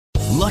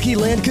Lucky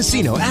Land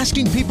Casino,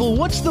 asking people,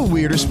 what's the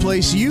weirdest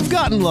place you've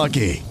gotten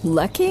lucky?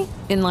 Lucky?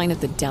 In line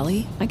at the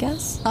deli, I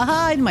guess?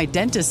 Aha, in my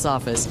dentist's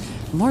office.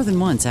 More than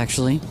once,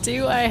 actually.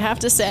 Do I have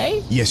to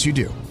say? Yes, you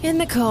do. In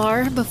the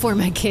car before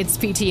my kids'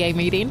 PTA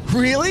meeting.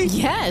 Really?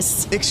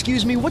 Yes.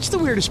 Excuse me, what's the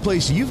weirdest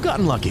place you've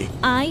gotten lucky?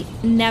 I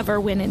never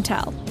win and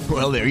tell.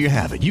 Well, there you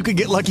have it. You can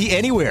get lucky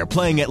anywhere,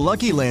 playing at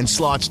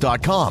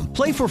LuckyLandSlots.com.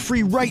 Play for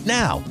free right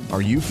now.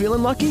 Are you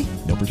feeling lucky?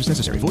 No purchase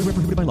necessary. Void where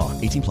prohibited by law.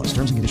 18+.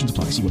 Terms and conditions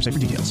apply. See website for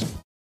details.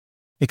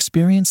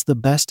 Experience the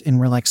best in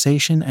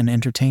relaxation and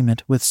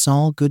entertainment with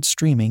Sol Good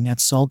streaming at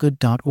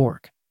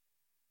solgood.org.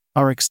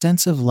 Our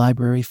extensive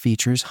library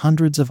features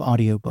hundreds of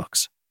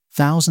audiobooks,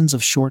 thousands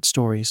of short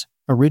stories,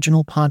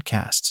 original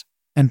podcasts,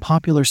 and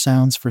popular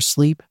sounds for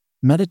sleep,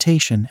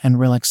 meditation, and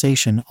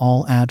relaxation,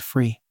 all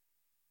ad-free.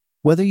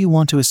 Whether you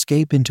want to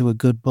escape into a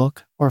good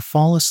book or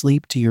fall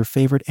asleep to your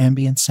favorite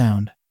ambient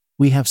sound,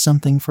 we have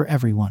something for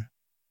everyone.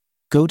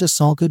 Go to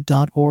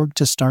solgood.org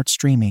to start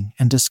streaming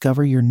and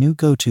discover your new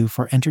go-to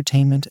for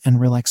entertainment and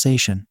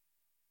relaxation.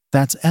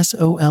 That's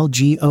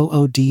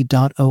solgood.org.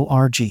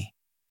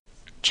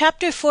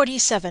 Chapter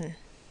 47.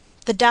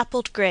 The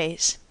Dappled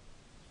Greys.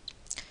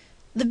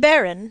 The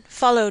Baron,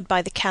 followed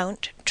by the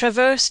Count,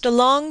 traversed a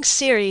long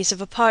series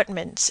of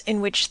apartments in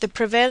which the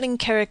prevailing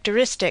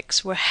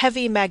characteristics were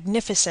heavy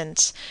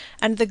magnificence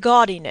and the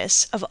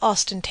gaudiness of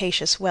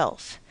ostentatious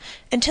wealth,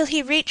 until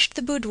he reached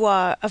the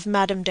boudoir of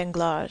Madame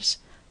Danglars,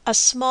 a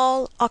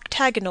small,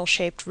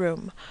 octagonal-shaped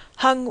room,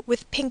 hung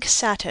with pink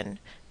satin,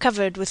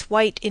 covered with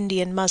white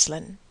Indian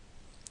muslin.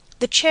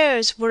 The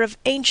chairs were of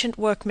ancient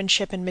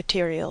workmanship and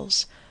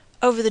materials.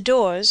 Over the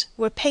doors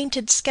were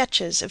painted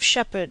sketches of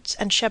shepherds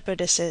and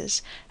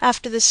shepherdesses,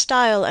 after the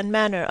style and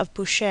manner of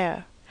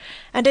Boucher,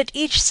 and at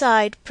each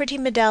side pretty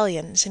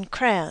medallions in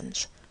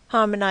crayons,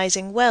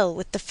 harmonizing well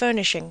with the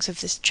furnishings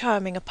of this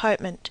charming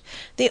apartment,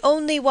 the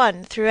only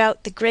one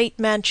throughout the great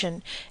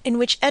mansion in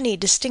which any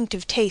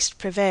distinctive taste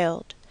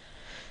prevailed.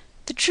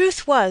 The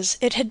truth was,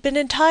 it had been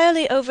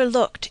entirely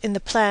overlooked in the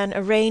plan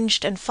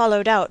arranged and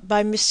followed out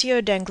by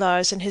Monsieur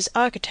Danglars and his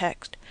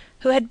architect,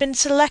 who had been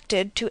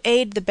selected to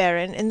aid the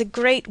Baron in the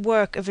great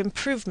work of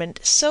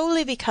improvement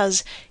solely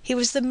because he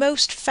was the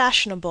most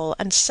fashionable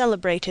and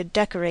celebrated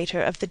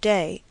decorator of the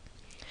day.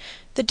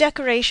 The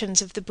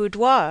decorations of the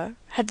boudoir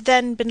had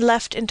then been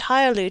left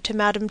entirely to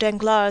Madame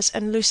Danglars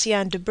and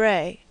Lucien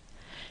Debray.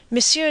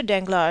 Monsieur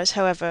Danglars,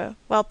 however,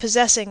 while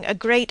possessing a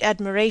great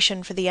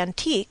admiration for the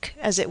antique,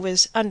 as it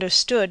was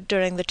understood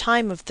during the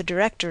time of the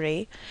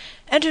Directory,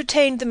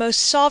 entertained the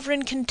most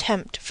sovereign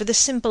contempt for the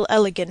simple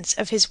elegance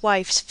of his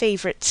wife's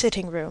favourite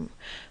sitting-room,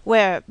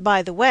 where,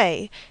 by the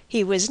way,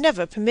 he was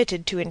never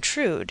permitted to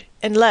intrude,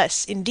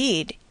 unless,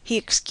 indeed, he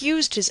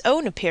excused his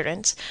own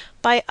appearance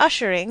by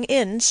ushering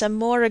in some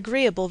more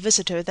agreeable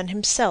visitor than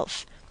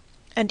himself,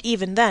 and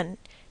even then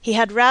he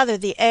had rather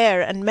the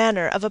air and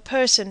manner of a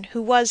person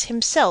who was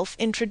himself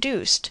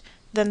introduced,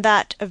 than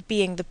that of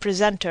being the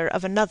presenter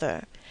of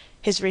another,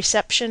 his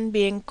reception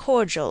being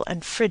cordial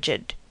and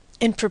frigid,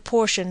 in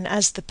proportion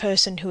as the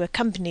person who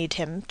accompanied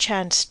him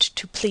chanced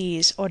to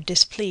please or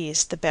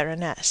displease the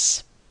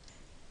Baroness.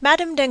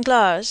 Madame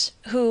Danglars,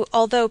 who,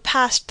 although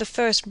past the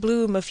first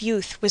bloom of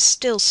youth, was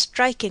still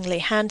strikingly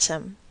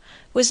handsome,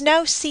 was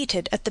now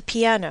seated at the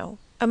piano,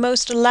 a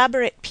most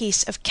elaborate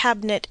piece of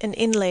cabinet and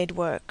inlaid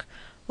work,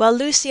 while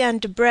Lucien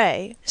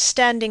Debray,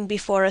 standing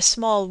before a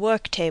small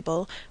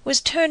work-table, was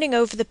turning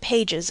over the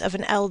pages of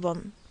an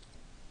album.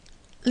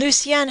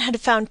 Lucien had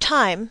found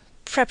time,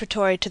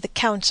 preparatory to the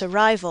Count's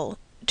arrival,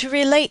 to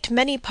relate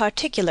many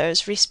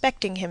particulars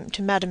respecting him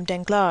to Madame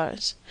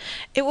Danglars.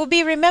 It will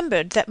be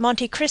remembered that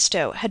Monte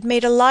Cristo had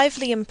made a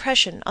lively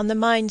impression on the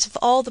minds of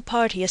all the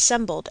party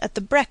assembled at the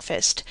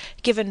breakfast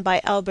given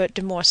by Albert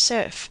de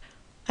Morcerf,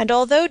 and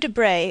although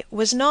Debray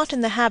was not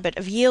in the habit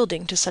of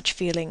yielding to such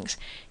feelings,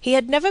 he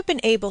had never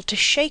been able to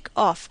shake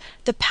off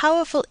the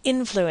powerful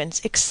influence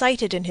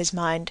excited in his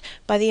mind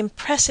by the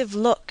impressive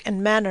look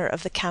and manner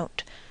of the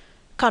Count.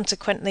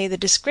 Consequently, the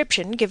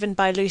description given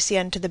by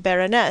Lucien to the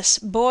Baroness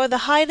bore the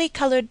highly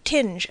coloured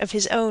tinge of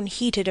his own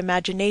heated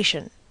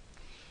imagination.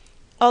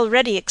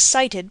 Already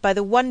excited by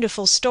the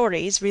wonderful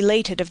stories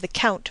related of the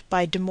Count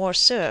by de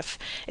Morcerf,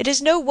 it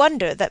is no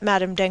wonder that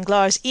Madame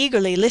Danglars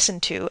eagerly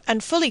listened to,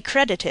 and fully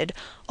credited,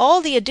 all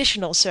the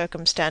additional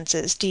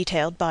circumstances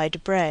detailed by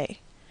Debray.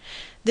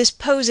 This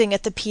posing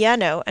at the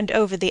piano and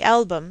over the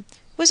album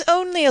was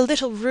only a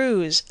little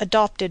ruse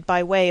adopted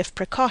by way of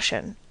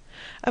precaution.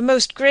 A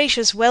most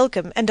gracious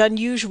welcome and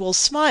unusual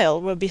smile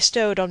were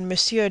bestowed on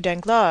Monsieur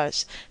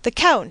Danglars. The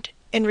Count,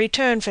 in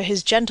return for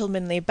his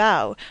gentlemanly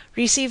bow,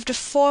 received a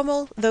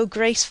formal though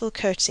graceful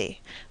curtsy,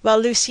 while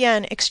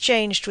Lucien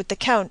exchanged with the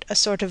Count a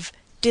sort of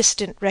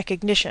distant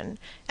recognition,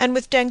 and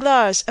with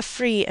Danglars a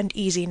free and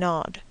easy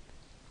nod.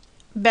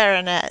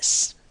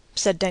 "Baroness,"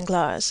 said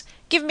Danglars,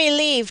 "give me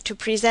leave to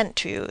present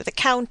to you the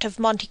Count of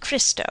Monte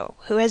Cristo,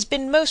 who has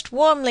been most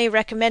warmly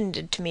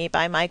recommended to me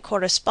by my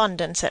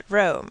correspondents at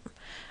Rome.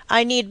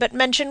 I need but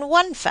mention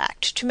one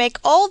fact to make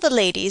all the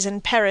ladies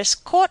in Paris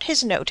court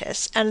his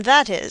notice, and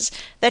that is,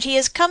 that he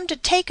has come to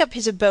take up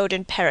his abode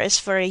in Paris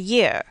for a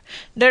year,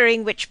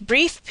 during which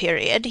brief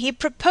period he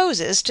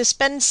proposes to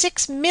spend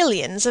 6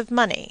 millions of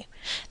money.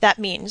 That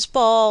means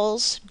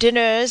balls,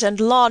 dinners, and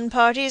lawn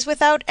parties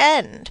without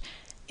end,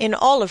 in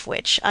all of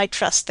which I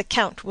trust the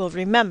Count will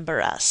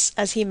remember us,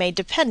 as he may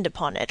depend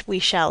upon it we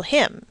shall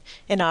him,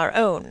 in our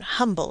own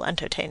humble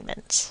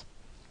entertainments.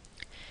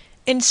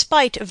 In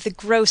spite of the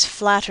gross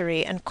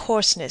flattery and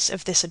coarseness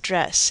of this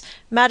address,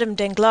 Madame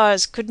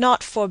Danglars could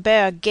not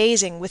forbear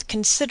gazing with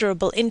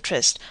considerable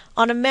interest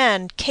on a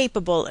man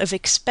capable of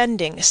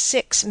expending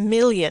 6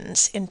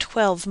 millions in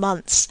 12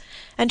 months,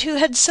 and who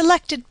had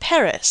selected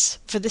Paris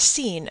for the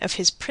scene of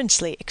his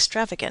princely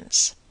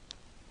extravagance.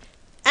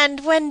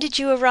 "And when did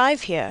you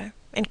arrive here?"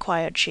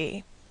 inquired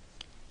she.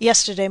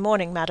 "Yesterday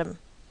morning, madam."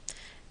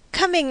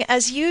 "Coming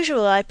as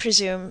usual, I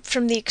presume,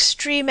 from the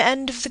extreme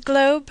end of the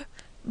globe?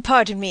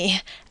 Pardon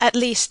me, at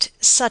least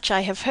such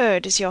I have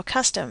heard is your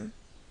custom."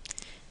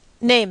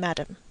 "Nay,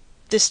 madam,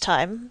 this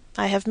time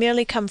I have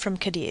merely come from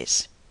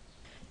Cadiz."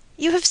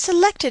 "You have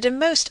selected a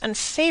most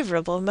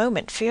unfavourable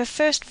moment for your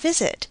first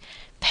visit.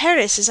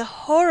 Paris is a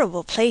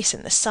horrible place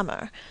in the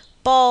summer.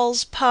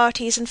 Balls,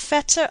 parties, and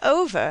fêtes are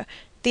over.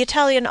 The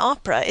Italian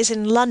opera is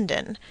in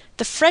London,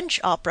 the French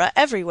opera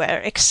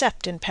everywhere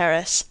except in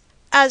Paris.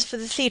 As for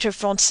the Théâtre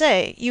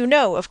Français, you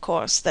know, of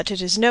course, that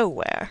it is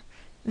nowhere.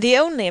 The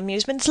only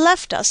amusements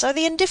left us are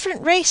the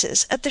indifferent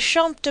races at the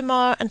Champ de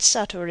Mars and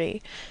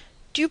Satory.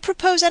 Do you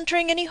propose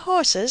entering any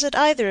horses at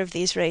either of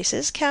these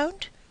races,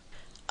 Count?"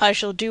 "I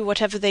shall do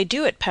whatever they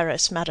do at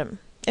Paris, madam,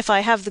 if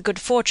I have the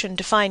good fortune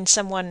to find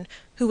someone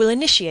who will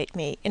initiate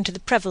me into the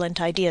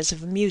prevalent ideas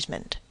of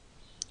amusement."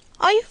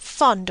 "Are you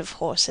fond of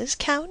horses,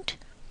 Count?"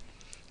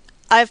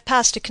 "I have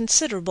passed a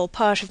considerable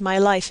part of my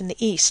life in the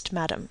East,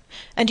 madam,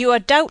 and you are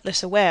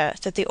doubtless aware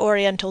that the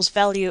Orientals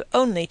value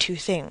only 2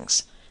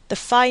 things, the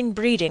fine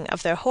breeding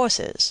of their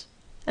horses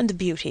and the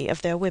beauty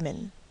of their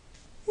women."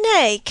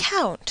 "Nay,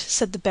 Count,"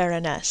 said the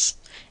Baroness,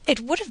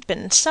 "it would have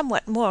been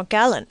somewhat more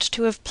gallant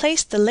to have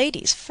placed the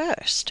ladies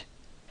first."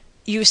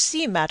 "You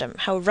see, madam,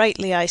 how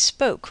rightly I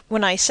spoke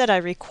when I said I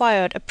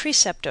required a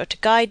preceptor to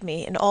guide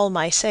me in all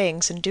my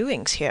sayings and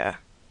doings here."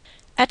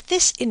 At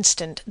this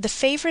instant the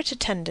favourite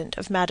attendant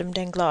of Madame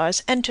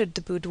Danglars entered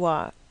the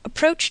boudoir,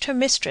 approached her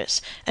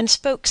mistress, and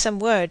spoke some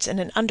words in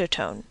an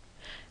undertone.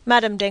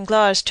 Madame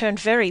Danglars turned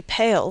very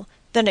pale,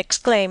 then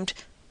exclaimed,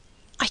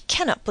 "I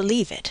cannot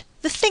believe it.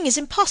 The thing is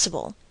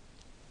impossible."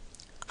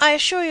 "I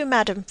assure you,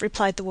 madam,"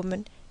 replied the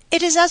woman,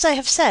 "it is as I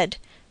have said."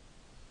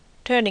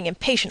 Turning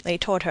impatiently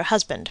toward her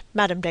husband,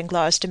 Madame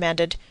Danglars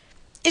demanded,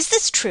 "Is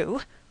this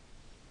true?"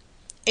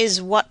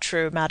 "Is what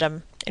true,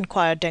 madam?"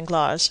 inquired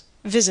Danglars,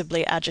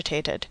 visibly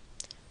agitated.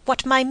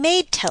 "What my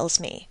maid tells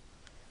me."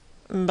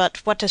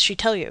 "But what does she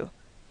tell you?"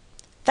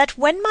 "That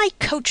when my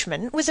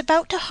coachman was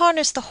about to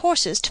harness the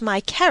horses to my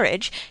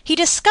carriage, he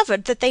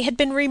discovered that they had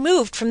been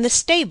removed from the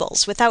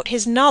stables without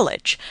his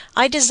knowledge.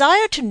 I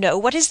desire to know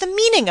what is the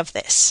meaning of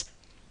this."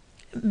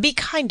 "Be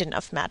kind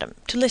enough, madam,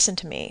 to listen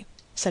to me,"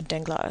 said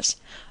Danglars.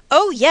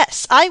 "Oh,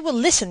 yes, I will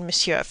listen,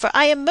 monsieur, for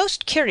I am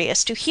most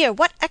curious to hear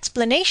what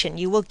explanation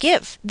you will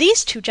give.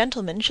 These 2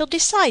 gentlemen shall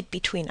decide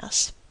between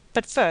us.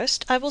 But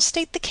first I will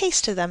state the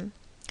case to them.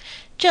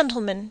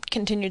 Gentlemen,"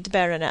 continued the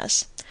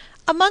Baroness,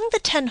 "among the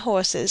 10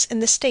 horses in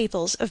the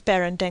stables of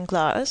Baron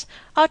Danglars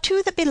are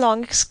 2 that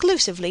belong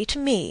exclusively to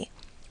me,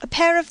 a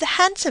pair of the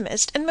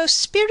handsomest and most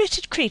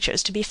spirited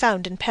creatures to be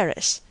found in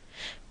Paris.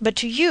 But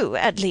to you,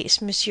 at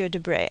least, Monsieur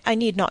Debray, I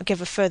need not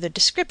give a further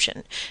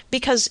description,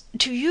 because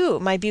to you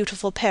my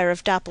beautiful pair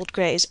of dappled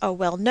greys are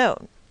well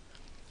known.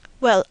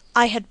 Well,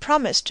 I had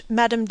promised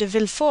Madame de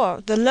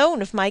Villefort the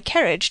loan of my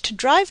carriage to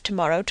drive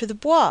tomorrow to the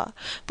Bois,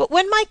 but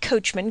when my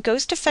coachman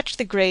goes to fetch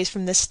the greys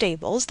from the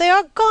stables, they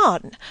are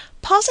gone,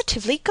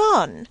 positively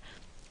gone.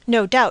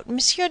 No doubt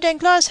Monsieur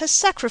Danglars has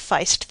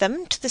sacrificed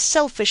them to the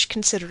selfish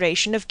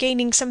consideration of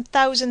gaining some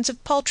thousands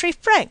of paltry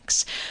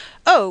francs.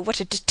 Oh,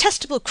 what a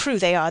detestable crew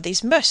they are,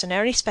 these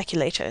mercenary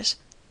speculators!"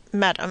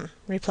 "Madam,"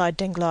 replied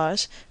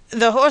Danglars,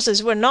 "the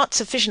horses were not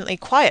sufficiently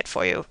quiet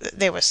for you.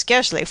 They were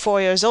scarcely 4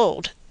 years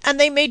old, and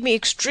they made me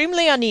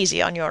extremely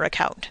uneasy on your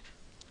account."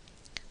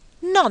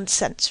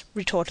 "Nonsense,"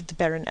 retorted the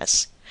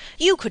Baroness.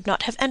 "You could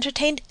not have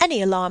entertained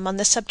any alarm on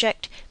the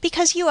subject,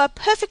 because you are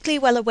perfectly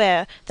well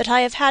aware that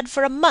I have had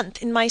for a month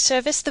in my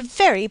service the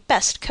very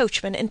best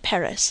coachman in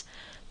Paris.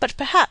 But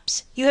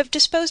perhaps you have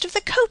disposed of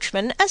the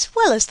coachman as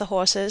well as the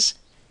horses."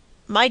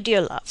 "My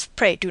dear love,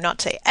 pray do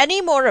not say any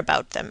more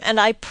about them, and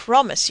I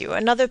promise you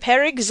another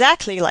pair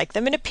exactly like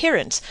them in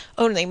appearance,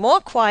 only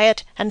more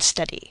quiet and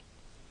steady."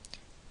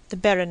 The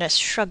Baroness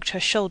shrugged her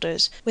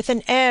shoulders with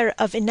an air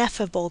of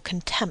ineffable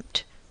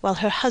contempt, while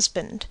her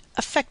husband,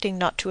 affecting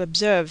not to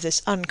observe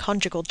this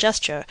unconjugal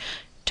gesture,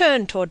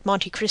 turned toward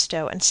Monte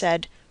Cristo and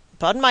said,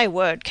 "Upon my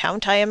word,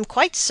 Count, I am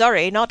quite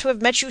sorry not to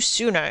have met you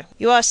sooner.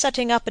 You are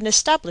setting up an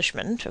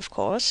establishment, of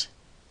course?"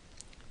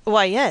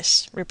 "Why,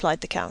 yes,"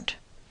 replied the Count.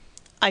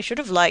 I should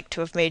have liked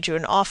to have made you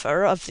an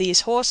offer of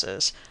these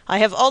horses. I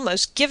have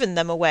almost given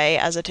them away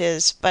as it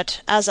is,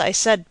 but as I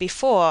said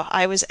before,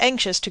 I was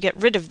anxious to get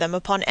rid of them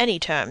upon any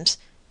terms.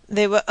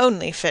 They were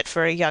only fit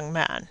for a young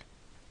man."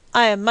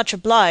 "I am much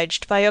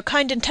obliged by your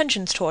kind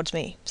intentions towards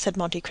me," said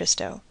Monte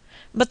Cristo.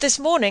 "But this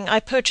morning I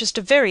purchased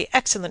a very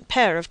excellent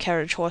pair of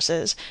carriage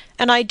horses,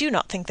 and I do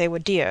not think they were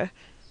dear.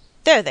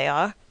 There they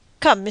are.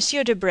 Come,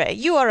 Monsieur Debray,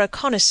 you are a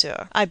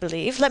connoisseur, I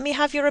believe. Let me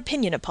have your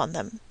opinion upon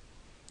them."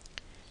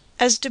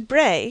 As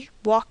Debray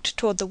walked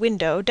toward the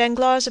window,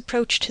 Danglars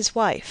approached his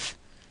wife.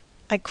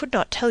 "I could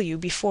not tell you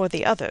before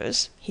the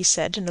others," he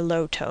said in a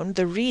low tone,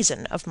 "the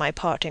reason of my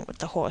parting with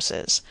the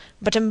horses,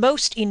 but a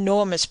most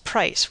enormous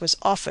price was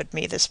offered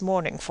me this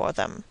morning for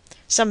them.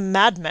 Some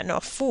madman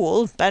or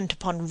fool, bent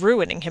upon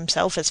ruining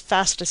himself as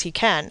fast as he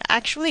can,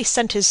 actually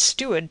sent his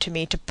steward to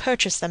me to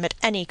purchase them at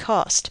any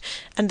cost,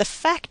 and the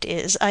fact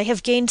is I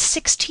have gained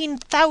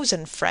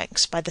 16,000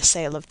 francs by the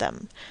sale of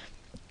them.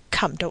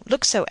 Come, don't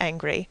look so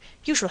angry.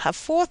 You shall have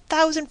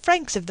 4,000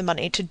 francs of the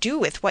money to do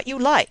with what you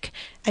like,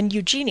 and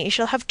Eugenie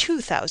shall have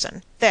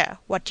 2,000. There,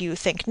 what do you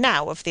think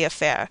now of the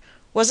affair?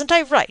 Wasn't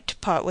I right to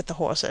part with the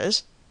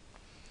horses?"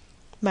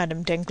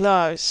 Madame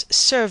Danglars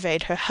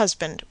surveyed her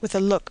husband with a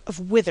look of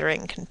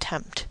withering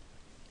contempt.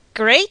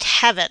 "Great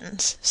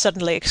heavens!"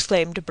 suddenly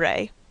exclaimed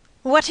Debray.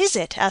 "What is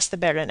it?" asked the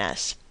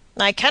Baroness.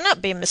 "I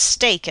cannot be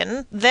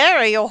mistaken. There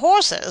are your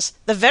horses,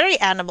 the very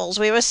animals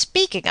we were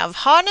speaking of,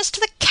 harnessed to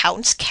the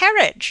Count's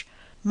carriage."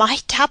 "My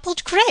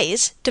dappled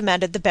greys?"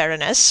 demanded the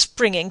Baroness,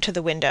 springing to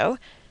the window.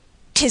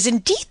 "'Tis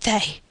indeed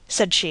they,"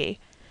 said she.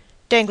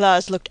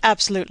 Danglars looked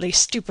absolutely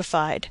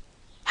stupefied.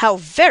 "How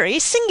very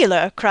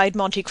singular!" cried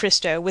Monte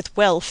Cristo with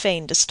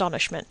well-feigned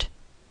astonishment.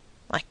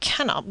 "I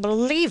cannot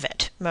believe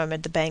it,"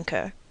 murmured the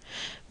banker.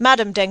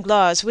 Madame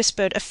Danglars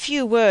whispered a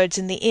few words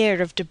in the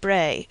ear of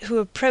Debray, who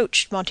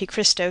approached Monte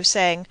Cristo,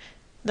 saying,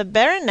 "The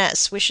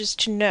Baroness wishes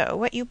to know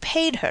what you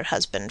paid her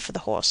husband for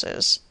the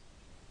horses."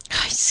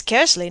 "I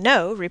scarcely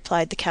know,"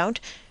 replied the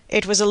Count.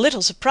 "It was a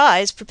little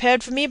surprise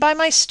prepared for me by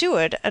my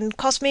steward, and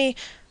cost me,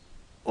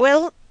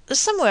 well,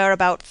 somewhere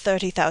about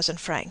 30,000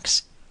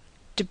 francs."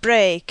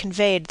 Debray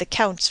conveyed the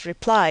Count's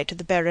reply to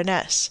the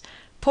Baroness.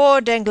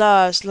 Poor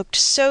Danglars looked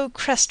so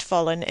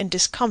crestfallen and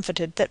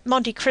discomfited that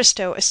Monte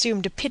Cristo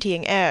assumed a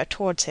pitying air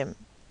towards him.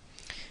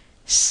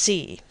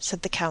 "See,"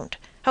 said the Count,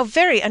 "how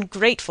very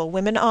ungrateful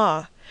women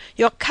are.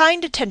 Your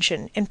kind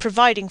attention in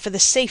providing for the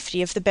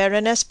safety of the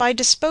Baroness by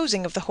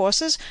disposing of the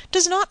horses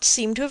does not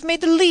seem to have made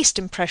the least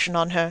impression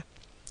on her.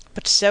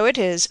 But so it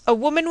is, a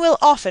woman will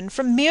often,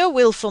 from mere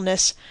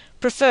wilfulness,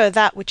 prefer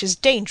that which is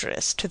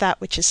dangerous to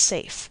that which is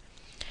safe.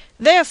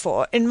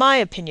 Therefore, in my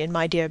opinion,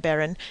 my dear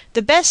Baron,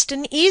 the best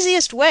and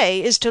easiest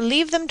way is to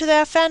leave them to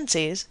their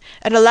fancies,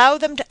 and allow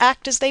them to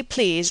act as they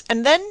please,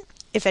 and then,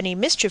 if any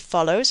mischief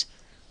follows,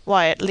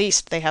 why, at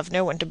least they have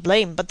no one to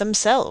blame but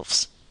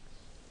themselves."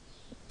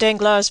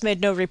 Danglars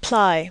made no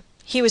reply.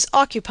 He was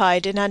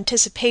occupied in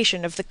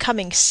anticipation of the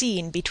coming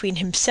scene between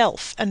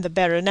himself and the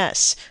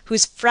Baroness,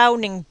 whose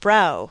frowning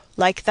brow,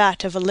 like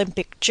that of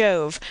Olympic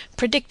Jove,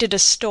 predicted a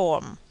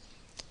storm.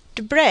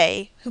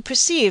 Debray, who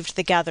perceived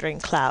the gathering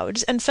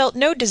clouds, and felt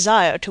no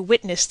desire to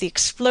witness the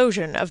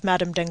explosion of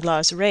Madame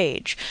Danglars'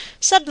 rage,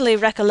 suddenly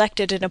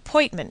recollected an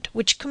appointment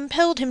which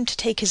compelled him to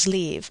take his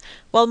leave,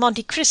 while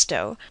Monte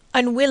Cristo,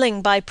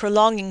 unwilling by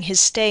prolonging his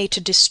stay to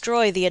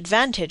destroy the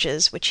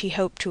advantages which he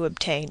hoped to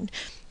obtain,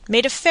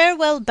 made a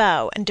farewell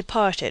bow and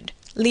departed,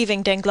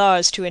 leaving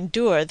Danglars to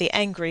endure the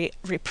angry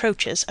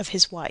reproaches of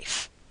his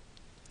wife.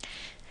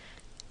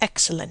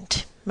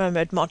 "Excellent,"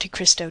 murmured Monte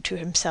Cristo to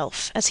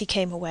himself as he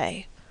came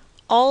away.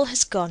 "All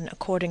has gone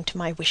according to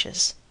my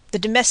wishes. The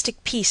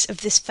domestic peace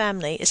of this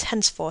family is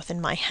henceforth in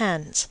my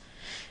hands.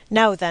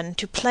 Now then,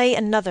 to play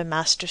another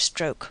master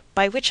stroke,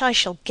 by which I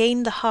shall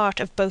gain the heart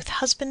of both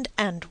husband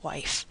and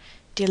wife.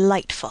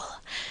 Delightful!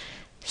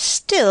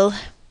 Still,"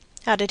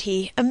 added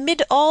he,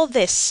 "amid all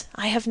this,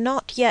 I have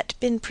not yet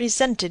been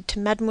presented to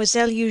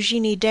Mademoiselle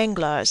Eugenie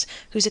Danglars,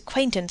 whose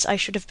acquaintance I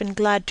should have been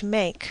glad to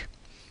make.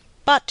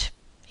 But,"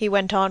 he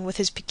went on with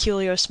his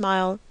peculiar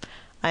smile,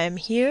 "I am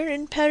here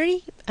in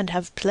Paris, and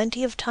have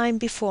plenty of time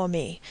before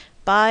me.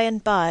 By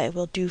and by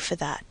will do for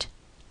that."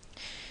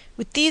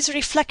 With these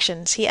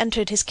reflections he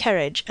entered his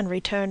carriage and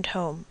returned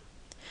home.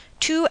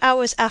 2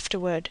 hours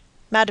afterward,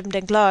 Madame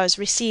Danglars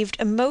received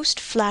a most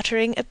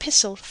flattering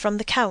epistle from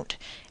the Count,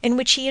 in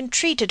which he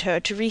entreated her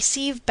to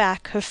receive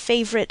back her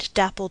favourite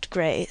dappled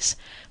greys,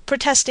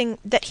 protesting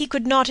that he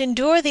could not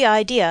endure the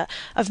idea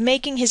of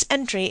making his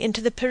entry into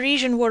the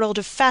Parisian world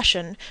of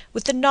fashion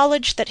with the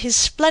knowledge that his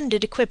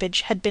splendid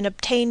equipage had been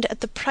obtained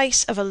at the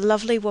price of a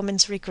lovely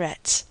woman's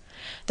regrets.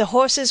 The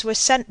horses were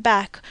sent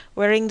back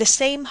wearing the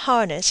same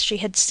harness she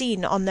had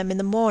seen on them in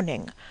the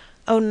morning,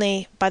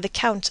 only, by the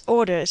Count's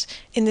orders,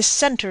 in the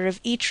centre of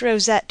each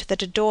rosette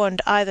that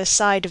adorned either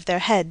side of their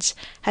heads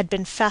had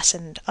been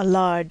fastened a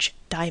large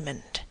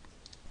diamond.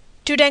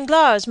 To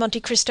Danglars Monte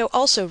Cristo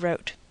also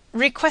wrote.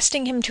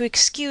 requesting him to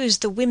excuse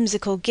the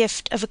whimsical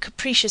gift of a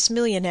capricious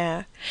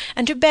millionaire,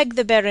 and to beg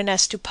the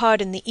Baroness to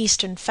pardon the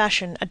Eastern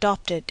fashion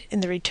adopted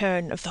in the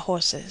return of the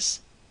horses.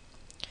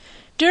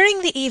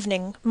 During the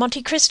evening,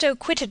 Monte Cristo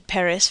quitted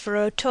Paris for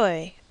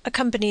Auteuil,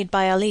 accompanied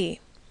by Ali.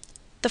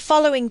 The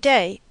following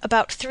day,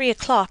 about 3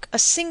 o'clock, a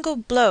single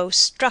blow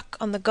struck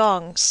on the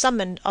gong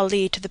summoned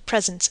Ali to the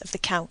presence of the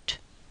Count.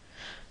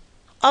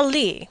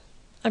 "Ali,"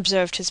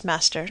 observed his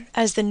master,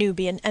 as the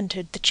Nubian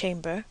entered the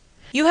chamber,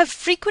 "you have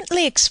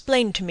frequently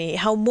explained to me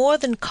how more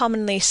than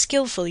commonly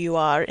skilful you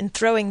are in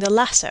throwing the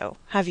lasso,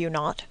 have you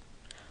not?"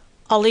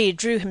 Ali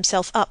drew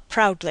himself up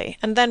proudly,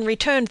 and then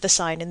returned the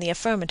sign in the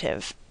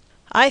affirmative.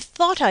 "I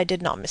thought I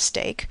did not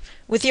mistake.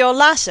 With your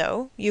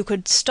lasso you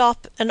could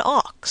stop an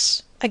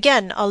ox."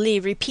 Again Ali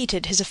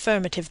repeated his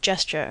affirmative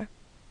gesture.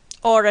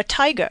 "Or a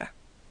tiger."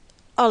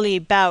 Ali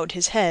bowed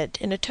his head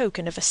in a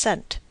token of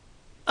assent.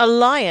 "A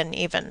lion,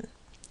 even."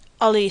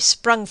 Ali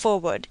sprung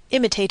forward,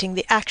 imitating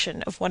the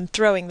action of one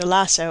throwing the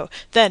lasso,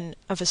 then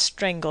of a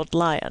strangled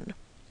lion.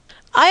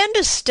 "I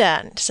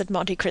understand," said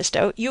Monte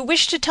Cristo. "You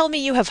wish to tell me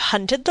you have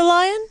hunted the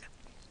lion?"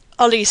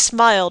 Ali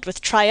smiled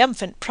with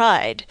triumphant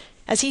pride,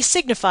 as he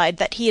signified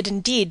that he had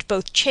indeed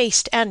both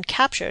chased and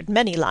captured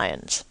many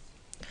lions.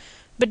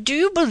 "But do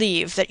you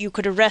believe that you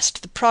could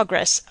arrest the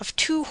progress of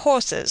 2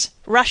 horses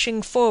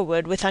rushing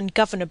forward with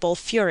ungovernable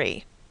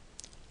fury?"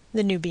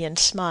 The Nubian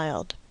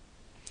smiled.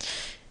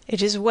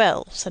 "It is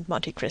well," said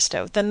Monte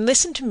Cristo. "Then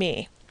listen to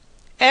me.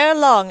 Ere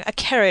long a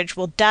carriage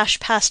will dash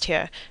past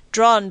here,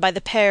 drawn by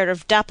the pair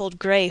of dappled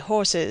grey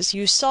horses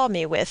you saw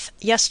me with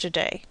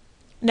yesterday.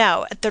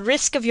 Now, at the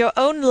risk of your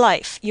own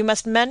life, you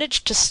must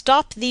manage to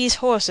stop these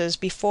horses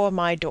before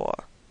my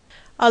door."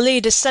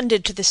 Ali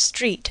descended to the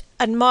street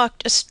and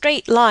marked a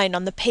straight line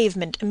on the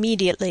pavement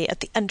immediately at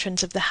the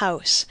entrance of the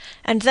house,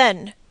 and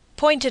then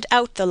pointed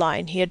out the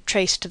line he had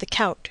traced to the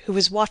Count, who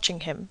was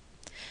watching him.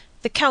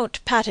 The Count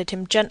patted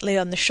him gently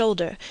on the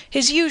shoulder,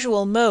 his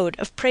usual mode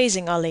of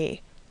praising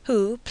Ali,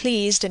 who,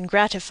 pleased and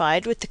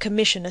gratified with the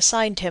commission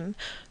assigned him,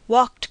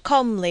 walked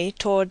calmly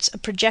towards a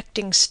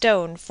projecting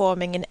stone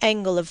forming an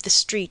angle of the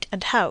street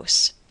and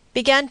house,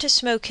 began to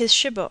smoke his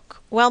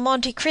chibouque, while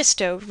Monte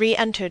Cristo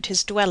re-entered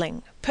his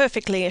dwelling,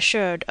 perfectly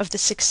assured of the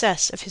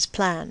success of his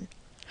plan.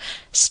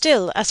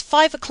 Still, as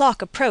 5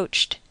 o'clock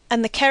approached,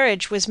 and the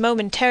carriage was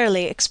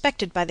momentarily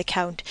expected by the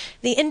Count,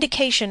 the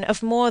indication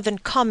of more than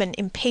common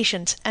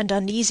impatience and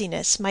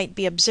uneasiness might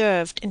be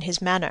observed in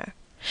his manner.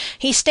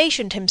 He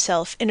stationed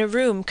himself in a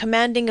room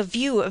commanding a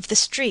view of the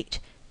street,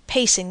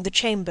 pacing the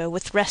chamber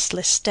with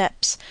restless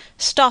steps,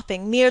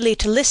 stopping merely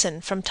to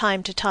listen from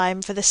time to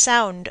time for the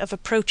sound of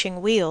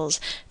approaching wheels,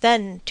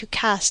 then to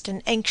cast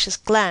an anxious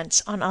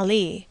glance on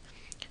Ali.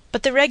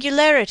 But the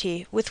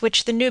regularity with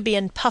which the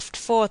Nubian puffed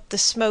forth the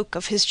smoke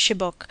of his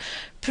chibouque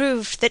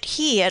proved that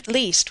he at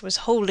least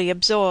was wholly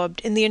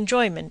absorbed in the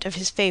enjoyment of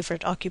his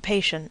favourite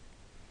occupation.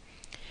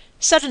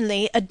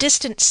 Suddenly a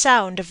distant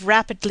sound of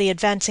rapidly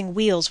advancing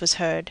wheels was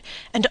heard,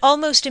 and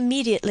almost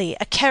immediately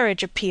a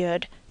carriage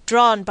appeared,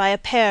 drawn by a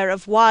pair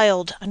of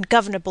wild,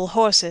 ungovernable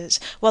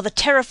horses, while the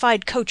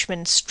terrified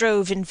coachman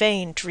strove in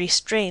vain to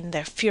restrain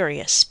their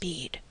furious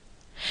speed.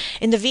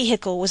 In the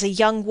vehicle was a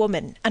young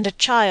woman and a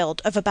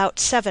child of about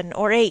 7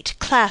 or 8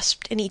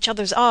 clasped in each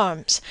other's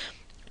arms.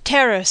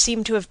 Terror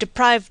seemed to have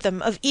deprived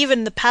them of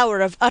even the power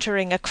of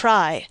uttering a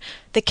cry.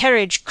 The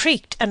carriage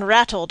creaked and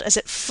rattled as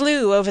it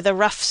flew over the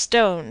rough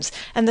stones,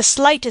 and the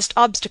slightest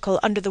obstacle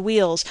under the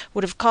wheels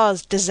would have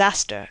caused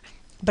disaster.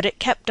 But it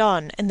kept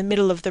on in the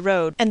middle of the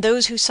road, and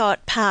those who saw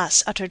it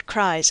pass uttered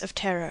cries of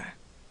terror.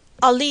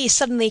 Ali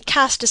suddenly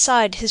cast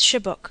aside his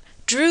chibouque,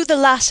 drew the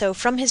lasso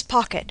from his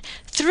pocket,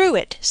 threw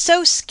it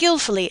so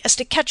skilfully as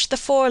to catch the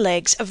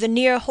forelegs of the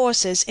near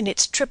horses in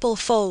its triple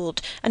fold,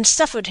 and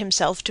suffered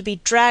himself to be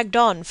dragged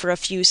on for a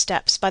few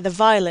steps by the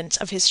violence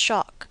of his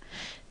shock.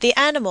 The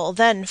animal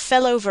then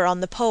fell over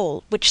on the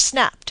pole, which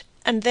snapped,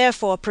 and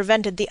therefore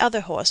prevented the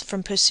other horse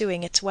from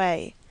pursuing its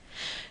way.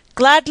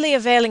 Gladly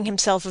availing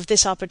himself of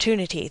this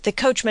opportunity, the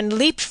coachman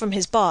leaped from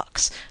his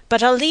box,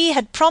 but Ali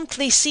had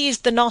promptly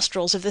seized the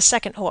nostrils of the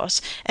second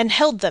horse and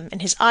held them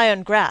in his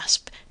iron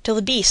grasp, till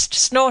the beast,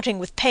 snorting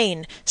with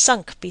pain,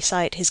 sunk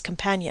beside his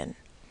companion.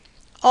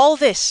 All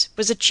this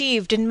was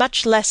achieved in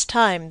much less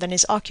time than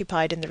is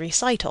occupied in the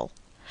recital.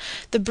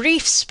 The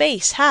brief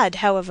space had,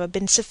 however,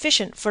 been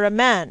sufficient for a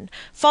man,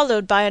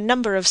 followed by a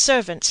number of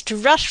servants, to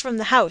rush from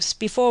the house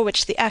before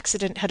which the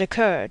accident had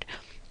occurred,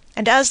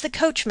 and as the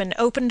coachman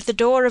opened the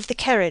door of the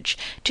carriage,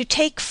 to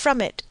take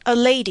from it a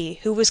lady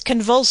who was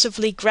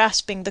convulsively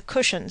grasping the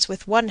cushions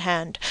with one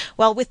hand,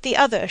 while with the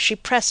other she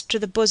pressed to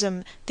the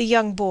bosom the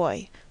young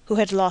boy, who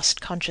had lost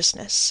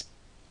consciousness.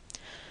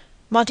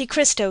 Monte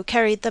Cristo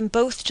carried them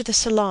both to the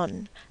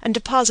salon, and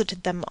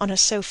deposited them on a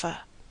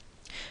sofa.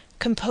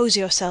 "Compose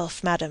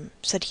yourself, madam,"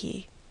 said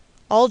he.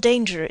 "All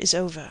danger is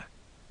over."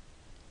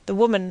 The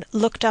woman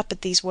looked up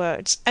at these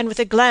words, and with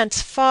a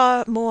glance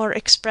far more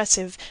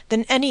expressive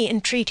than any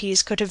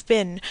entreaties could have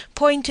been,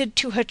 pointed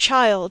to her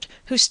child,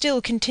 who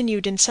still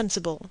continued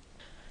insensible.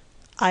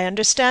 "I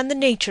understand the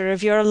nature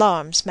of your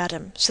alarms,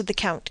 madam," said the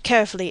Count,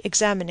 carefully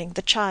examining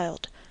the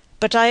child.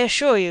 "But I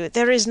assure you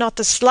there is not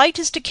the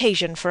slightest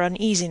occasion for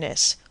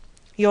uneasiness.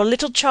 Your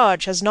little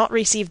charge has not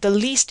received the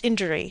least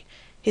injury.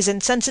 His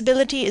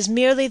insensibility is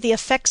merely the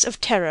effects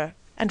of terror,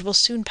 and will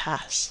soon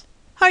pass."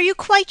 "Are you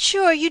quite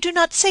sure you do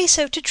not say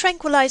so to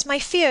tranquillize my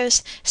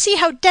fears? See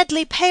how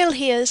deadly pale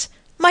he is!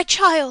 My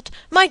child,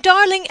 my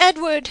darling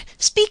Edward,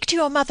 speak to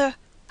your mother.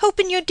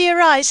 Open your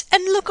dear eyes,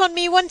 and look on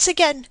me once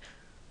again.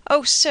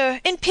 Oh,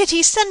 sir, in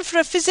pity send for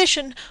a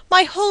physician.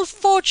 My whole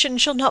fortune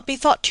shall not be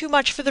thought too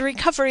much for the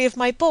recovery of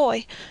my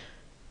boy."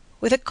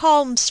 With a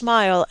calm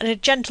smile and a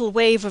gentle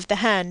wave of the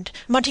hand,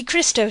 Monte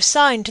Cristo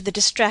signed to the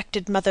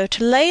distracted mother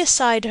to lay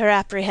aside her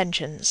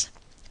apprehensions.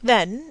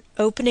 Then,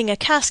 opening a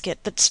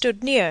casket that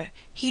stood near,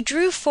 he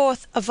drew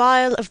forth a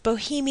vial of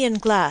Bohemian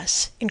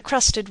glass,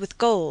 encrusted with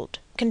gold,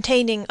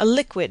 containing a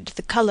liquid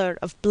the colour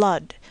of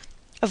blood,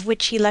 of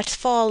which he let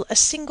fall a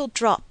single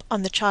drop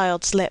on the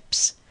child's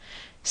lips.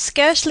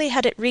 Scarcely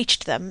had it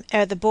reached them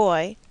ere the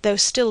boy, though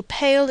still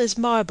pale as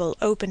marble,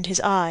 opened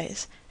his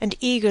eyes, and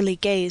eagerly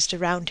gazed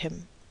around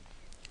him.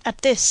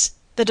 At this,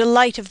 the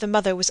delight of the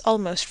mother was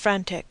almost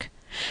frantic.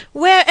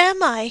 "Where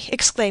am I?"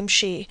 exclaimed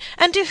she,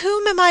 "and to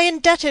whom am I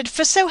indebted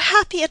for so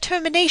happy a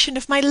termination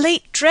of my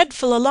late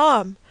dreadful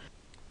alarm?"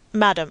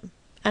 "Madam,"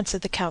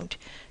 answered the Count,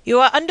 "you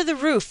are under the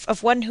roof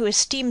of one who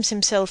esteems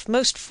himself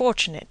most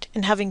fortunate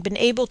in having been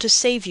able to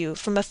save you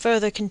from a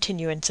further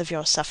continuance of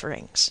your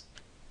sufferings."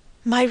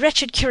 "My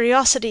wretched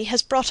curiosity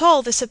has brought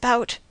all this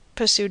about,"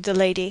 pursued the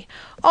lady.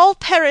 "All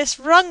Paris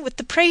rung with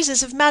the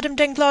praises of Madame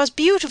Danglars'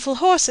 beautiful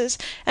horses,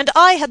 and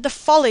I had the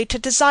folly to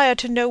desire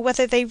to know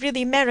whether they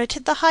really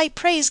merited the high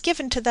praise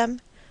given to them."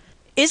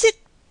 "Is it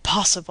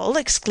possible,"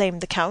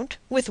 exclaimed the Count,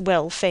 with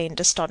well-feigned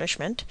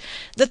astonishment,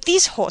 "that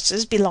these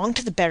horses belong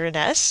to the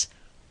Baroness?"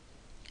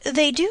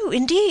 "They do,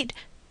 indeed.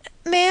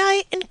 May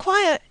I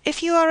inquire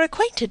if you are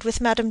acquainted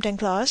with Madame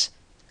Danglars?"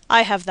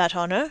 "I have that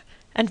honour,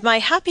 and my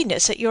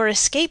happiness at your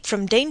escape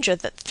from danger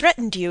that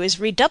threatened you is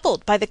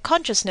redoubled by the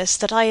consciousness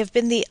that I have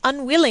been the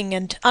unwilling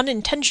and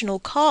unintentional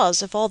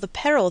cause of all the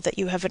peril that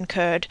you have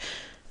incurred.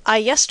 I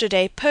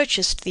yesterday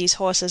purchased these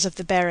horses of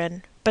the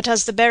Baron, but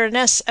as the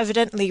Baroness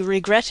evidently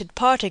regretted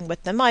parting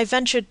with them, I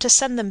ventured to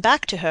send them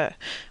back to her,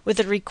 with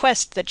a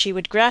request that she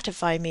would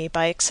gratify me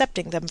by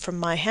accepting them from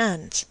my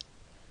hands."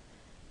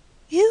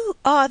 "You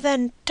are,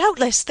 then,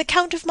 doubtless the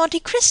Count of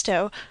Monte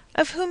Cristo,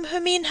 of whom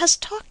Hermine has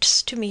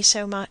talked to me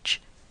so much?"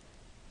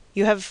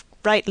 "You have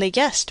rightly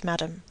guessed,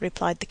 madam,"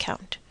 replied the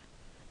Count.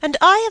 "And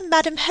I am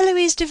Madame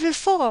Heloise de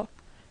Villefort."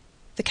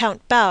 The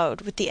Count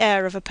bowed with the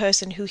air of a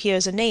person who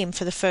hears a name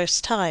for the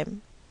first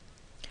time.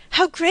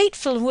 "How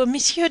grateful will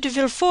Monsieur de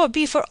Villefort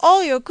be for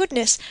all your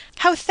goodness!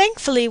 How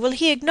thankfully will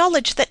he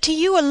acknowledge that to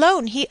you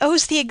alone he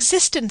owes the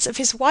existence of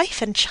his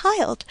wife and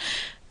child!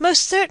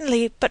 Most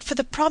certainly, but for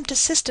the prompt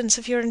assistance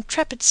of your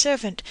intrepid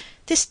servant,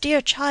 this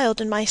dear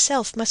child and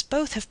myself must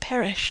both have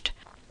perished."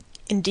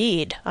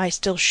 "Indeed, I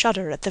still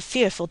shudder at the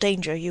fearful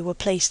danger you were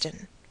placed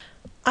in."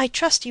 "I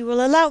trust you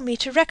will allow me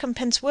to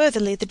recompense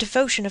worthily the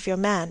devotion of your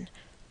man."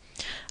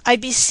 "I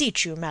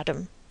beseech you,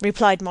 madam,"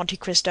 replied Monte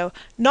Cristo,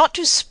 "not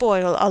to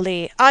spoil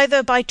Ali,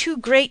 either by too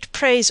great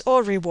praise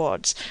or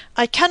rewards.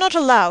 I cannot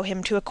allow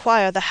him to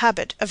acquire the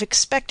habit of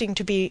expecting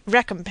to be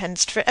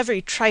recompensed for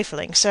every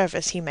trifling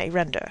service he may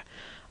render.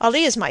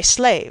 Ali is my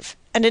slave,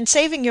 and in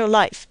saving your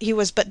life he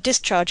was but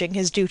discharging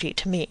his duty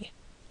to me."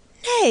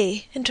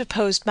 "Nay,"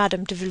 interposed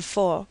Madame de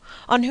Villefort,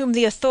 on whom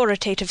the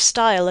authoritative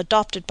style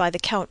adopted by the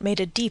Count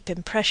made a deep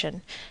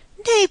impression.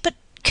 "Nay, but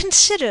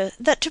consider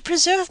that to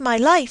preserve my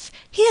life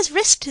he has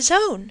risked his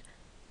own."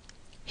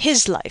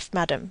 "His life,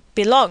 madam,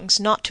 belongs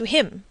not to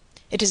him.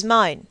 It is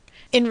mine,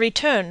 in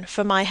return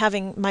for my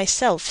having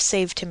myself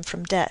saved him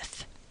from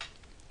death."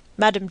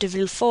 Madame de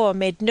Villefort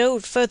made no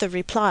further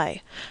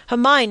reply. Her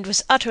mind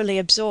was utterly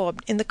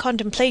absorbed in the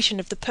contemplation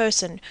of the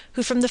person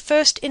who from the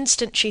first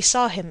instant she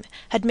saw him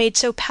had made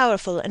so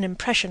powerful an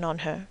impression on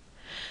her.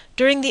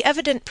 During the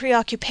evident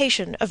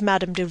preoccupation of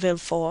Madame de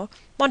Villefort,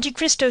 Monte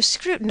Cristo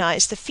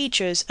scrutinized the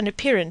features and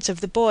appearance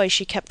of the boy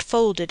she kept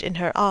folded in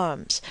her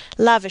arms,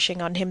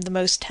 lavishing on him the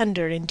most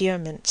tender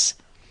endearments.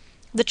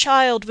 The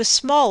child was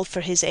small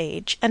for his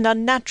age and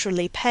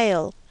unnaturally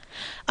pale.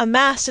 A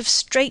mass of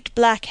straight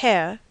black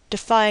hair,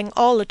 defying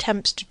all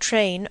attempts to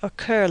train or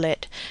curl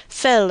it,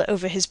 fell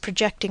over his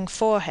projecting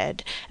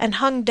forehead and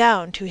hung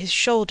down to his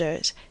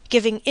shoulders,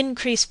 giving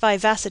increased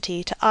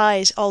vivacity to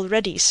eyes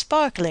already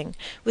sparkling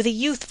with a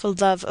youthful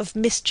love of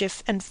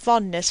mischief and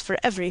fondness for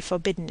every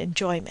forbidden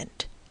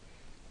enjoyment.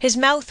 His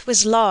mouth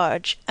was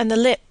large, and the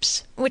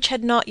lips, which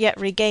had not yet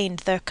regained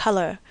their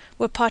colour,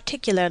 were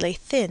particularly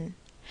thin.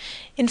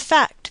 In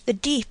fact, the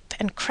deep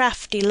and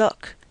crafty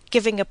look,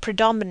 giving a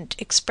predominant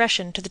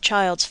expression to the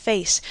child's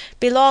face,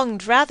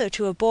 belonged rather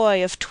to a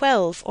boy of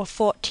 12 or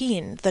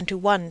 14 than to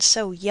one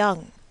so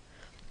young.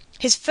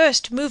 His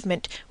first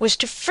movement was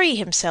to free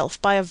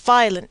himself by a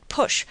violent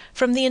push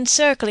from the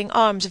encircling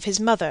arms of his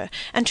mother,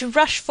 and to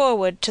rush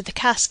forward to the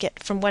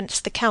casket from whence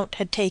the Count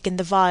had taken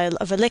the vial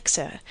of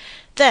elixir.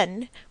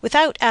 Then,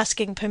 without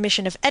asking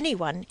permission of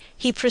anyone,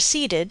 he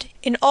proceeded,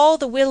 in all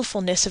the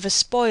wilfulness of a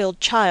spoiled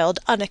child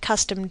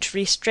unaccustomed to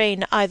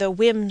restrain either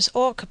whims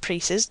or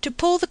caprices, to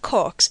pull the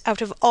corks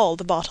out of all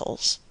the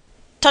bottles.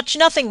 "Touch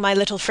nothing, my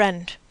little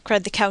friend,"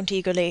 cried the Count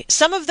eagerly.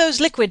 "Some of those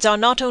liquids are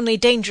not only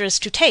dangerous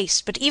to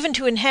taste, but even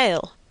to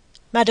inhale."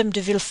 Madame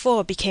de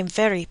Villefort became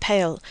very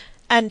pale,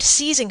 and,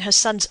 seizing her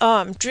son's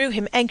arm, drew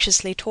him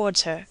anxiously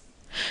towards her.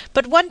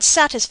 But once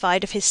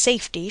satisfied of his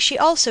safety, she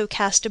also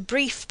cast a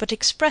brief but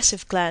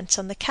expressive glance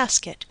on the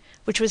casket,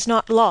 which was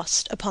not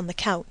lost upon the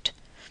Count.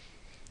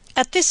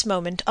 At this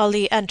moment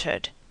Ali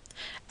entered.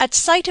 At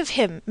sight of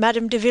him,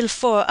 Madame de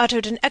Villefort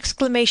uttered an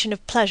exclamation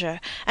of pleasure,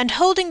 and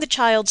holding the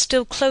child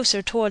still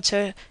closer towards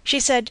her, she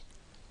said,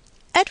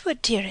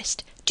 "Edward,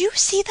 dearest, do you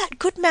see that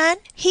good man?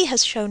 He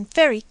has shown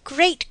very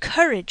great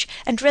courage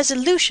and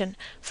resolution,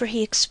 for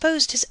he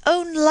exposed his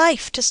own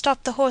life to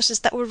stop the horses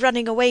that were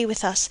running away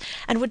with us,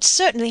 and would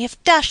certainly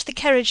have dashed the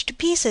carriage to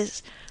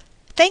pieces.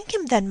 Thank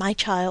him then, my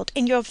child,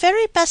 in your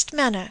very best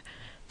manner,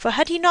 for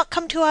had he not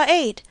come to our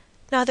aid,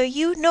 neither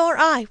you nor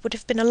I would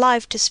have been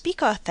alive to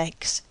speak our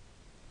thanks."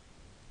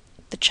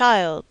 The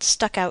child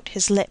stuck out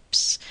his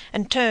lips,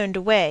 and turned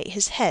away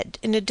his head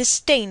in a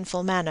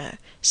disdainful manner,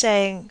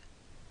 saying,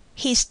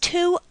 "He's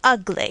too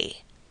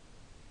ugly."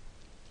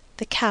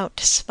 The Count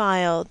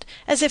smiled,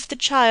 as if the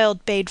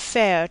child bade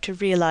fair to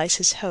realize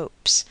his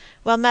hopes,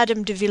 while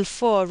Madame de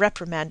Villefort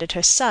reprimanded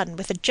her son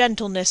with a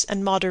gentleness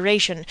and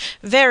moderation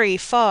very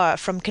far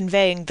from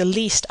conveying the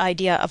least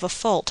idea of a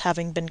fault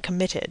having been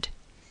committed.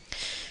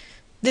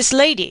 "This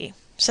lady,"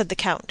 said the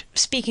Count,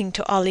 speaking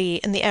to Ali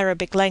in the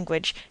Arabic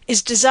language,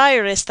 "is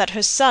desirous that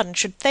her son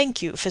should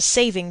thank you for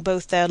saving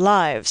both their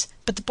lives,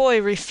 but the boy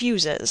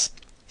refuses,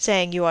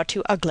 saying you are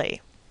too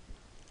ugly."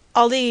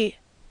 Ali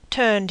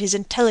turned his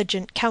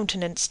intelligent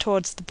countenance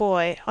towards the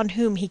boy, on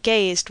whom he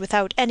gazed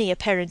without any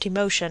apparent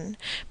emotion,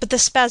 but the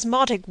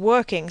spasmodic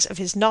workings of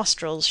his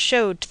nostrils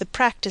showed to the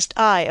practised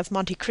eye of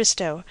Monte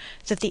Cristo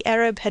that the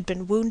Arab had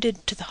been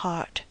wounded to the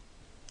heart.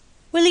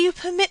 "Will you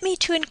permit me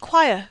to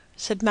inquire,"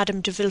 said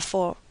Madame de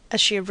Villefort, as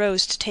she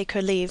arose to take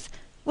her leave,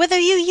 "whether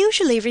you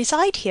usually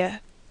reside here?"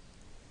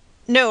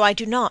 "No, I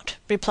do not,"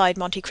 replied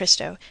Monte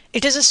Cristo.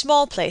 "It is a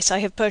small place I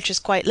have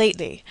purchased quite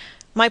lately.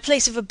 My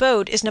place of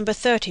abode is number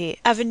 30,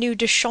 Avenue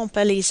des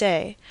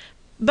Champs-Élysées.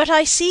 But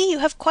I see you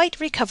have quite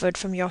recovered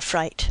from your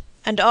fright,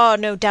 and are,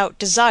 no doubt,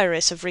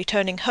 desirous of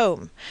returning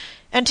home.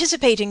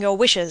 Anticipating your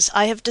wishes,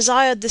 I have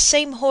desired the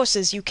same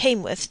horses you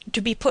came with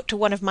to be put to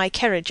one of my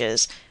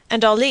carriages,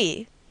 and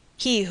Ali,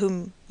 he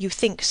whom you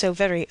think so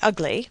very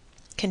ugly,"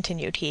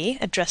 continued he,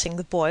 addressing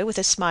the boy with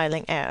a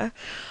smiling air,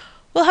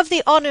 "will have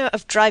the honour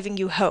of driving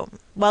you home,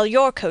 while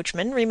your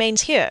coachman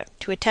remains here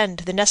to attend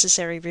to the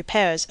necessary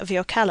repairs of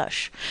your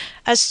calash.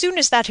 As soon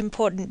as that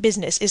important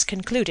business is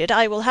concluded,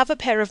 I will have a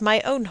pair of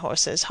my own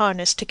horses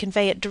harnessed to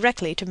convey it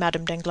directly to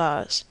Madame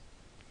Danglars."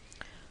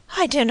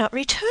 "I dare not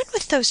return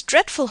with those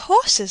dreadful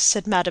horses,"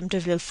 said Madame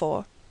de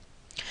Villefort.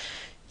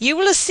 "You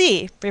will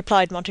see,"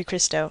 replied Monte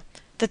Cristo,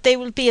 "that they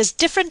will be as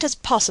different as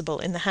possible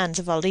in the hands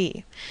of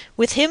Ali.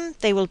 With him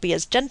they will be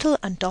as gentle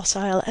and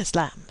docile as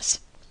lambs."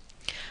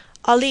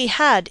 Ali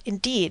had,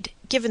 indeed,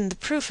 given the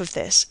proof of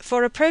this,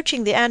 for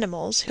approaching the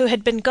animals, who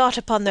had been got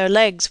upon their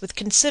legs with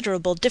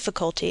considerable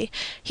difficulty,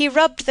 he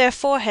rubbed their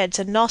foreheads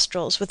and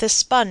nostrils with a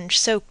sponge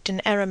soaked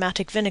in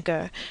aromatic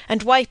vinegar,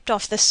 and wiped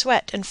off the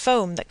sweat and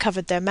foam that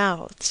covered their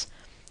mouths.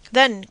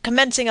 Then,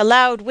 commencing a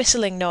loud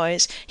whistling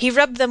noise, he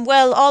rubbed them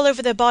well all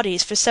over their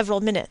bodies for several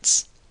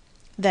minutes.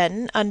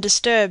 Then,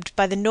 undisturbed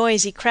by the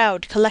noisy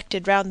crowd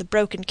collected round the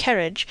broken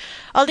carriage,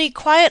 Ali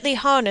quietly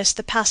harnessed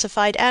the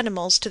pacified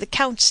animals to the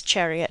Count's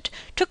chariot,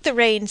 took the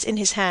reins in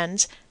his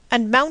hands,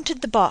 and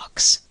mounted the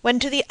box, when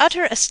to the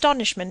utter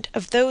astonishment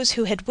of those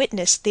who had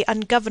witnessed the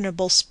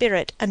ungovernable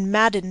spirit and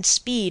maddened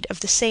speed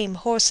of the same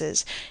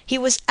horses, he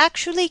was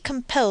actually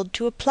compelled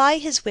to apply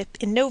his whip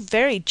in no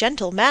very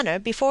gentle manner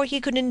before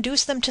he could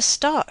induce them to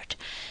start,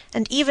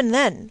 and even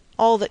then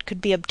all that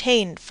could be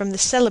obtained from the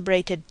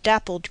celebrated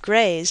dappled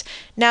greys,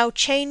 now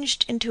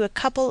changed into a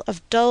couple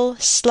of dull,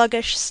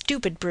 sluggish,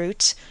 stupid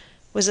brutes,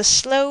 was a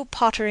slow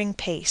pottering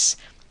pace,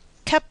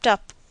 kept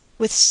up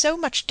with so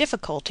much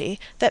difficulty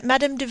that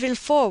Madame de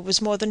Villefort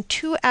was more than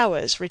 2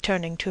 hours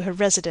returning to her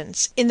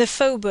residence in the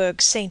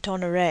Faubourg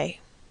Saint-Honoré.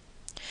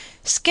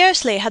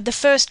 Scarcely had the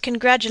first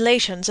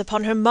congratulations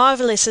upon her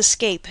marvellous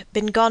escape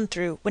been gone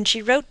through when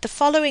she wrote the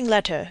following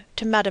letter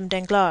to Madame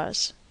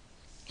Danglars.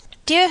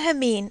 "Dear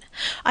Hermine,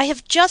 I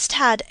have just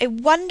had a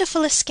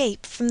wonderful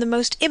escape from the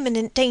most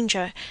imminent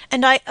danger,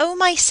 and I owe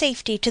my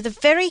safety to the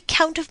very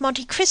Count of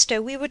Monte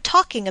Cristo we were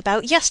talking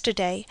about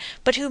yesterday,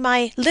 but whom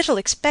I little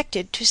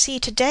expected to see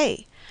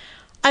today.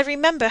 I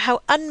remember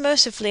how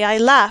unmercifully I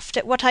laughed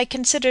at what I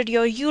considered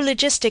your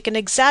eulogistic and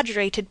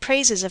exaggerated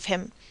praises of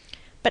him.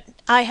 but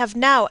I have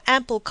now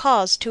ample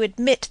cause to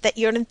admit that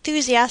your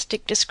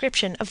enthusiastic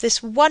description of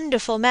this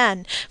wonderful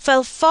man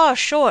fell far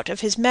short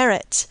of his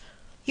merits.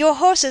 Your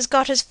horses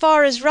got as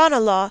far as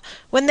Ranelagh,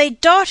 when they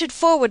darted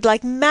forward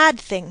like mad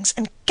things,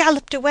 and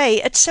galloped away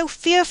at so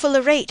fearful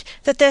a rate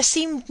that there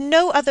seemed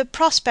no other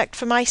prospect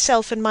for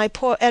myself and my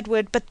poor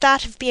Edward but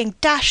that of being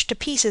dashed to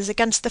pieces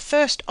against the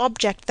first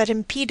object that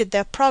impeded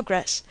their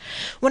progress,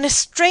 when a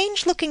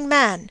strange-looking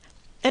man,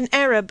 an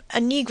Arab, a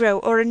Negro,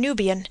 or a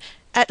Nubian,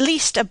 at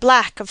least a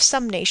black of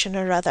some nation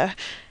or other,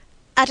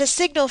 at a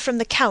signal from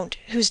the Count,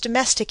 whose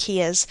domestic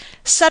he is,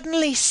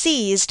 suddenly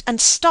seized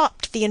and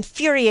stopped the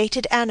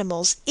infuriated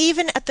animals,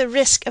 even at the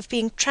risk of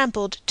being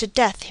trampled to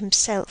death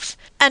himself.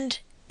 And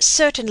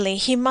certainly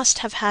he must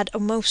have had a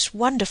most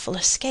wonderful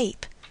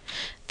escape.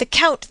 The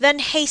Count then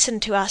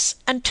hastened to us,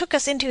 and took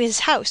us into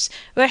his house,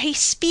 where he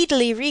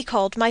speedily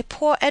recalled my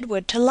poor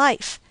Edward to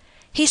life.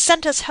 He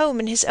sent us home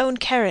in his own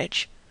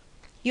carriage.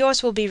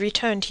 Yours will be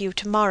returned to you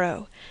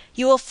to-morrow.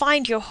 You will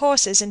find your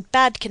horses in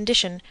bad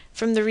condition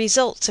from the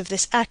results of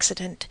this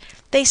accident.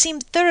 They seem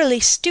thoroughly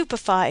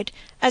stupefied,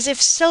 as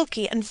if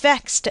sulky and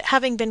vexed at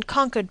having been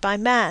conquered by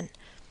man.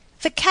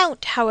 The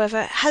Count,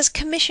 however, has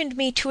commissioned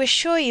me to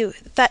assure you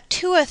that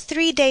 2 or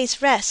 3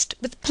 days' rest,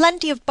 with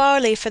plenty of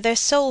barley for their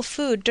sole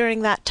food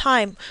during that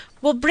time,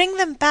 will bring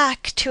them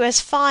back to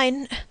as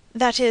fine,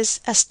 that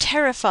is, as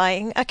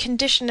terrifying, a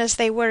condition as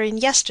they were in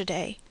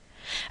yesterday.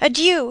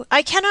 Adieu!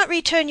 I cannot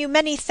return you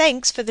many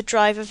thanks for the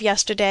drive of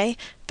yesterday,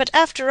 but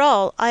after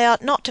all I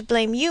ought not to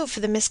blame you for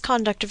the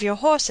misconduct of your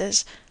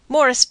horses,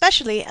 more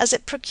especially as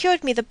it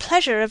procured me the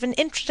pleasure of an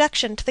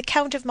introduction to the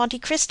Count of Monte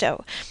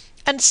Cristo,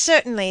 and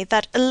certainly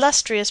that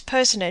illustrious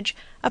personage,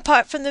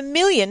 apart from the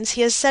millions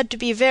he is said to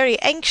be very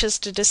anxious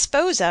to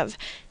dispose of,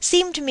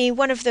 seemed to me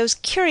one of those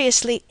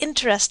curiously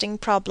interesting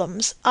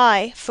problems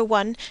I, for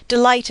one,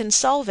 delight in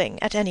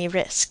solving at any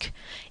risk,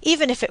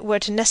 even if it were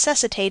to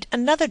necessitate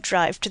another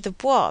drive to the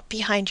Bois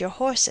behind your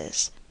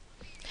horses.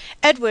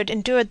 Edward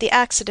endured the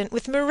accident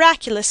with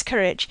miraculous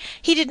courage.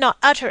 He did not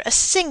utter a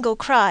single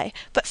cry,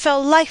 but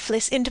fell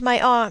lifeless into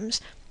my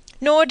arms,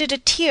 nor did a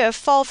tear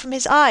fall from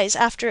his eyes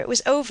after it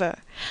was over.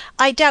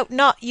 I doubt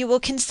not you will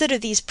consider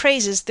these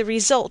praises the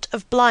result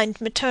of blind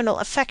maternal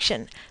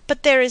affection,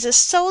 but there is a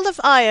soul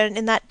of iron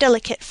in that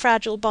delicate,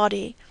 fragile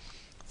body.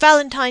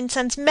 Valentine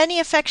sends many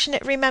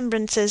affectionate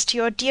remembrances to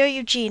your dear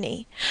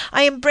Eugenie.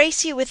 I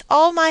embrace you with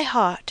all my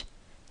heart.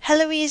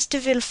 Heloise de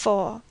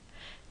Villefort.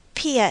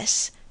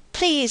 P.S.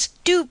 Please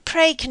do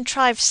pray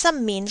contrive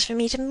some means for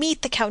me to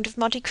meet the Count of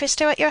Monte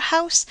Cristo at your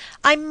house.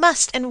 I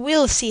must and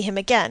will see him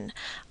again.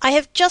 I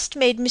have just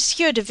made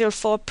Monsieur de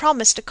Villefort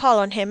promise to call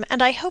on him,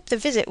 and I hope the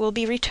visit will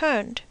be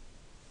returned.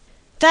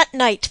 That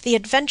night the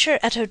adventure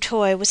at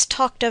Auteuil was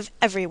talked of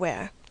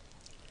everywhere.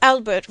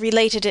 Albert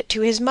related it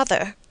to his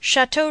mother,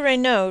 Chateau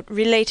Renaud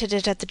related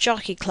it at the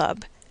Jockey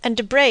Club, and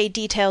Debray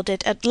detailed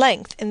it at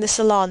length in the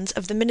salons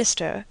of the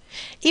minister.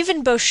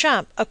 Even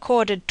Beauchamp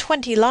accorded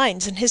 20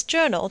 lines in his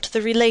journal to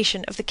the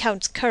relation of the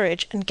Count's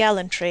courage and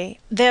gallantry,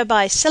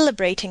 thereby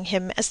celebrating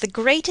him as the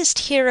greatest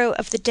hero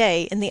of the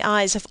day in the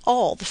eyes of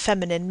all the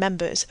feminine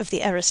members of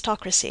the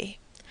aristocracy.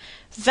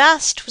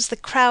 Vast was the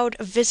crowd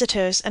of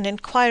visitors and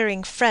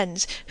inquiring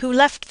friends who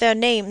left their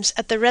names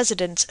at the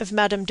residence of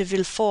Madame de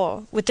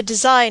Villefort, with the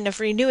design of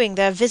renewing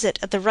their visit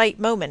at the right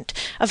moment,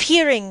 of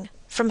hearing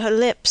from her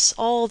lips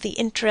all the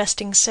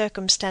interesting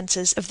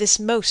circumstances of this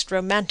most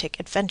romantic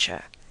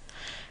adventure.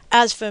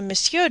 As for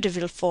Monsieur de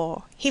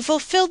Villefort, he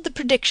fulfilled the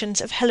predictions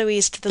of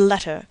Heloise to the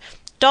letter,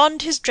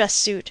 donned his dress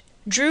suit,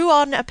 drew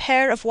on a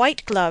pair of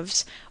white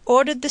gloves,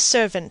 ordered the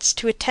servants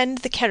to attend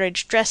the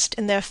carriage dressed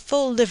in their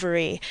full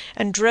livery,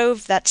 and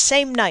drove that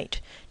same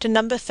night to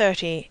number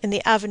 30 in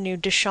the Avenue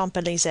des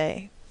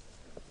Champs-Élysées.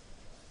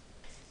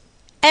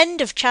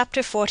 End of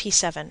chapter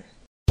 47.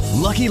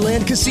 Lucky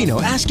Land Casino,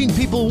 asking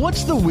people,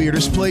 what's the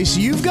weirdest place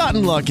you've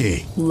gotten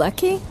lucky?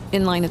 Lucky?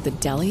 In line at the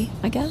deli,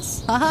 I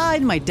guess? Aha,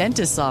 in my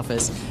dentist's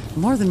office.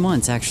 More than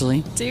once,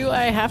 actually. Do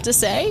I have to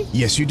say?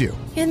 Yes, you do.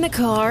 In the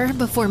car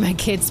before my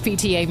kids'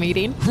 PTA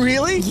meeting.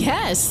 Really?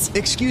 Yes.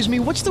 Excuse me,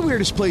 what's the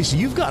weirdest place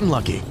you've gotten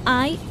lucky?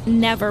 I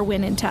never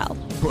win and tell.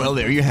 Well,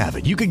 there you have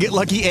it. You can get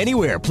lucky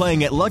anywhere,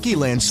 playing at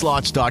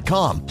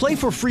LuckyLandSlots.com. Play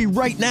for free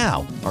right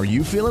now. Are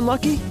you feeling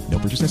lucky? No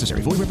purchase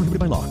necessary. Void where prohibited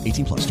by law.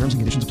 18+. Terms and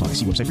conditions apply.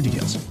 See website for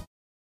details.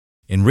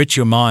 Enrich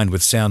your mind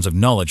with sounds of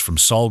knowledge from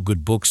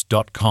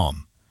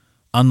SoulGoodBooks.com.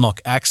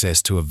 Unlock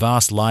access to a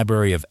vast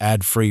library of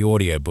ad-free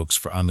audiobooks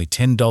for only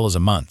 $10 a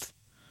month.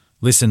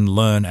 Listen,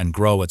 learn, and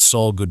grow at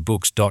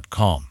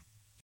SoulGoodBooks.com.